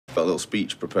got a little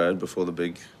speech prepared before the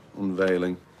big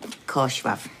unveiling. Of course you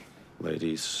have.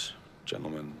 Ladies,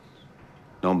 gentlemen,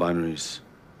 non-binaries.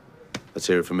 Let's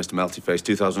hear it from Mr. Meltyface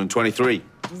 2023.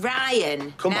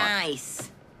 Ryan, Come on. nice.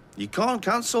 You can't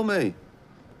cancel me.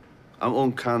 I'm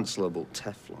uncancelable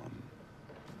Teflon.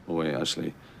 Oh, wait,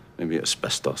 actually, maybe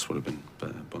asbestos would have been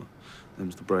better, but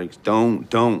them's the breaks.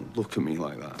 Don't look at me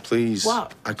like that, please.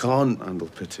 What? I can't handle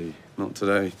pity. Not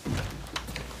today.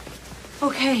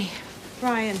 Okay,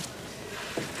 Ryan.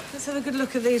 Let's have a good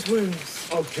look at these wounds.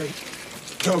 Okay.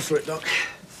 Go for it, Doc.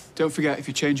 Don't forget, if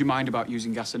you change your mind about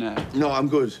using gas and air. No, I'm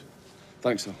good.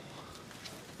 Thanks, though.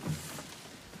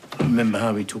 Remember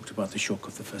how we talked about the shock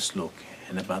of the first look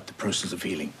and about the process of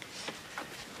healing?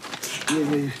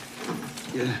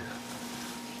 Yeah.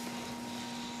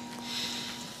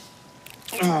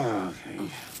 Okay.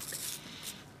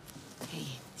 Hey,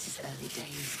 this is early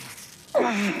days.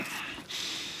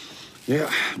 Yeah.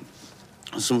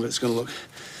 Some of it's going to look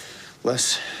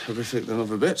less horrific than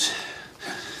other bits.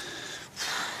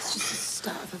 It's just the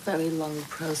start of a very long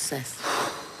process.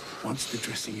 Once the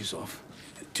dressing is off,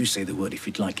 do say the word if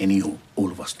you'd like any or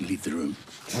all of us to leave the room.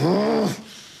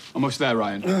 Almost there,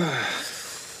 Ryan.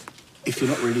 If you're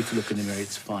not ready to look in the mirror,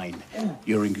 it's fine.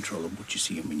 You're in control of what you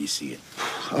see and when you see it.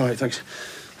 All right, thanks.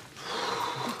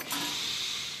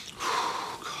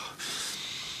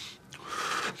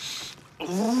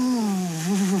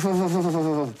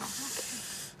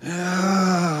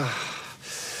 Yeah.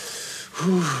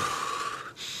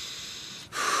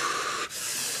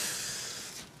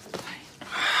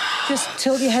 Just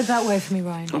tilt your head that way for me,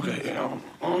 Ryan. Okay.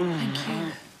 Thank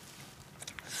you.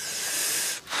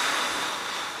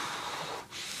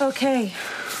 Okay.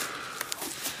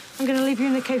 I'm going to leave you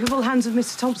in the capable hands of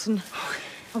Mr. Thompson. Okay.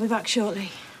 I'll be back shortly.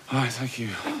 All right, thank you.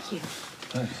 Thank you.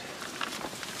 Thanks.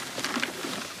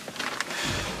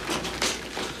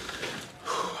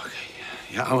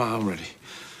 Okay. Yeah, I'm ready.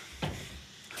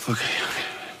 Okay.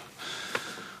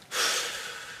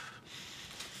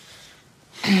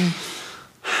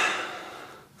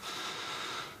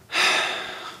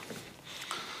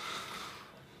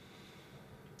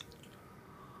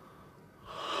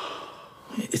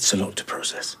 It's a lot to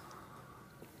process.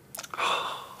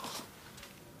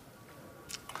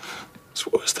 It's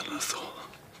worse than I thought.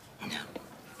 No,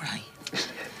 right.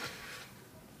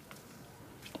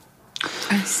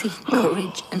 I see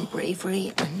courage and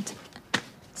bravery and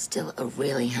still a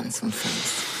really handsome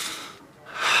face.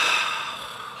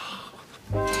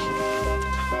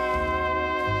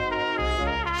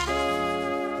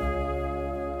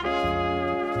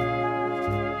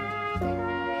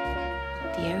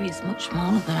 The area's much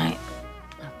smaller than I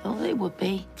thought it would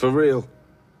be. For real?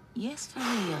 Yes, for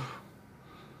real.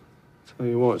 Tell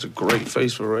you what, it's a great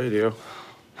face for radio.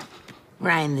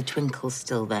 Ryan, the twinkle's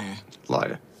still there.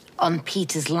 Liar. On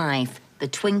Peter's life, the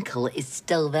twinkle is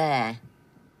still there.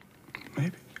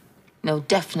 Maybe. No,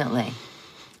 definitely.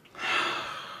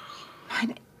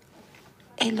 Ryan,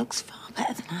 it looks far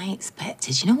better than I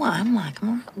expected. You know what I'm like? I'm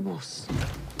all right wuss.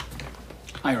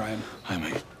 Hi, Ryan. Hi,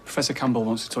 mate. Professor Campbell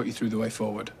wants to talk you through the way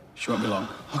forward. She won't be long.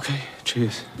 Okay,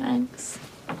 cheers. Thanks.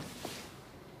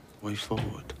 Way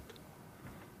forward.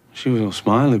 She was all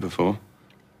smiley before.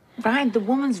 Ryan, the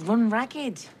woman's run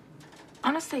ragged.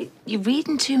 Honestly, you're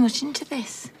reading too much into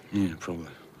this. Yeah,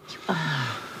 probably.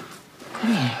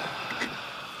 Come here.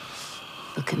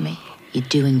 Look at me. You're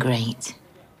doing great.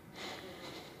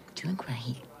 Doing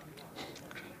great.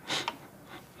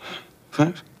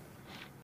 Thanks.